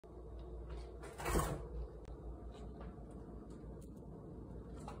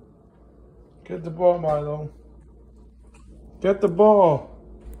Get the ball, Milo. Get the ball.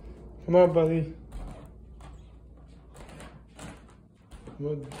 Come on, buddy. I'm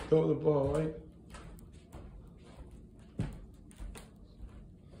gonna throw the ball, right?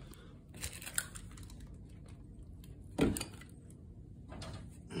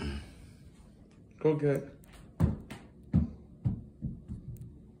 Go get it.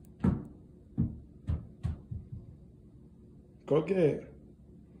 Go get it.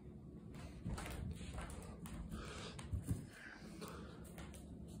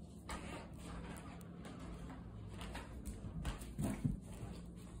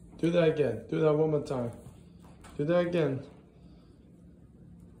 Do that again. Do that one more time. Do that again.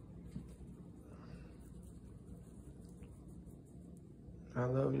 I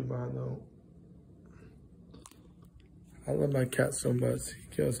love you, Milo. I love my cat so much.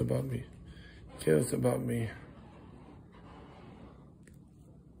 He cares about me. He cares about me.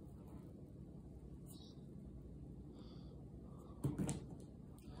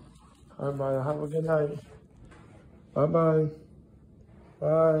 All right, Milo. Have a good night. Bye-bye.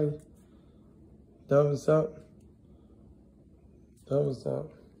 Bye. Thumbs up. Thumbs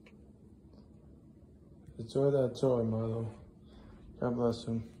up. Enjoy that joy, Milo. God bless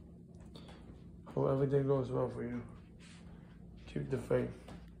you. Hope everything goes well for you. Keep the faith.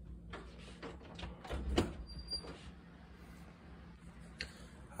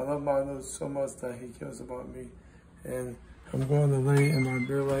 I love Milo so much that he cares about me. And I'm going to lay in my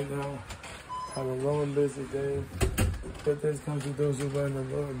bed right now. Have a long and busy day. Good things come to those who learn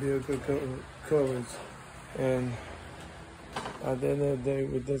the Lord, be a good courage. And at the end of the day,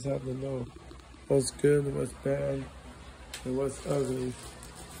 we just have to know what's good and what's bad and what's ugly.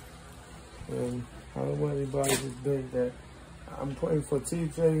 And I don't want anybody to think that I'm praying for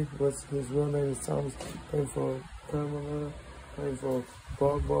TJ, what's his real name is Thomas, praying for Pamela, praying for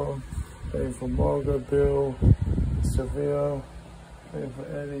Bobo, praying for Margaret, Bill, Seville, praying for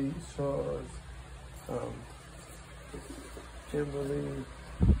Eddie, Charles, Kimberly,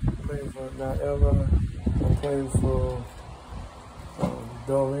 praying for Naella, I'm praying for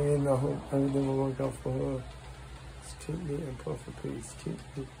Doreen. I hope everything will work out for her. Just keep me in perfect peace. Keep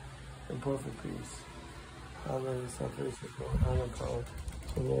me in perfect peace. Hallelujah, salvation, Lord. Honor, power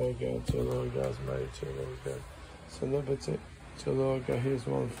to the Lord God, to the Lord God's mighty, to the Lord God. Celebrity, to the Lord God, He is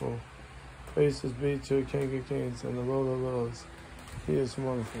wonderful. Praises be to the King of Kings and the Lord of Lords. He is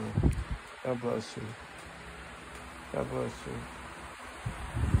wonderful. God bless you. God bless you.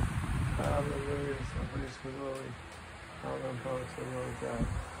 Hallelujah, salvation, glory. Honor, power to the Lord God.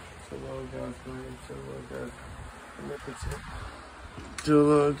 To the Lord God's mighty, to the Lord God's omnipotent. To the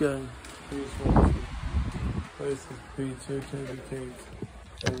Lord God, He is wonderful. Praises be to the King of Kings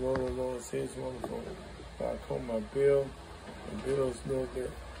and Lord of Lords. He is wonderful. I call my bill. The bill's no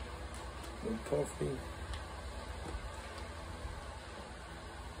good. The puffy.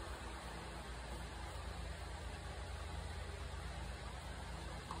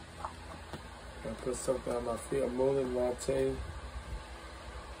 I put something on my feet. A morning latte.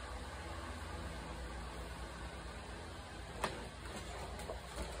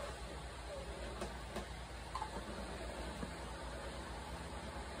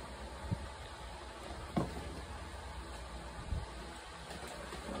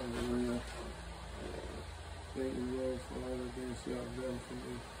 Thank you, Lord, for all the things you have done for me.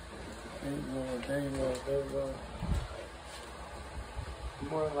 Thank you, Lord. Thank you, Lord. Thank you, Lord.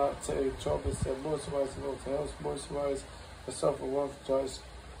 Morning latte, chocolate said, moisturize the local health, moisturize yourself with warm, dry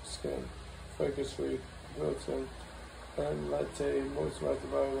skin, fragrance free, built-in, and latte, moisturize the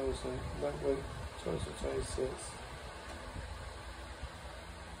body lotion, lightweight, 26.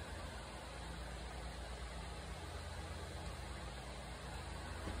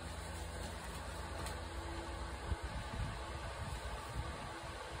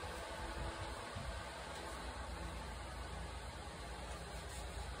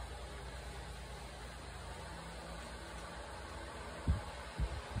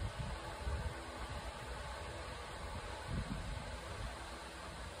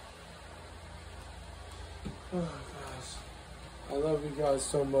 Oh gosh, I love you guys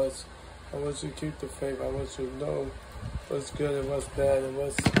so much. I want you to keep the faith. I want you to know what's good and what's bad and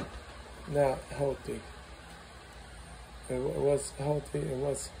what's not healthy. And what's healthy and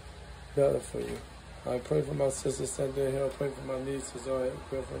what's better for you. I pray for my sister Sunday Hill. I pray for my nieces.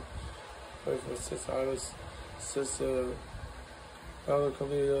 Pray for Sister Iris, Sister Elder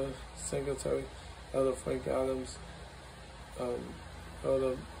Kalita, Secretary, Elder Frank Adams,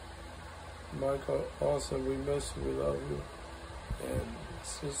 Elder Michael, awesome, we miss you, we love you. And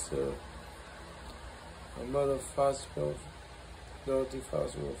Sister, Mother Fosworth, Dorothy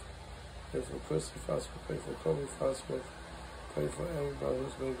Fosworth, Pray for Chrissy Foster. Pray for Kobe Foster. Pray for everybody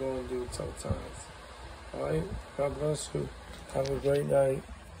who's been going through tough times. All right? God bless you. Have a great night.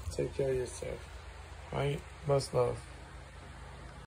 Take care of yourself. All right? Much love.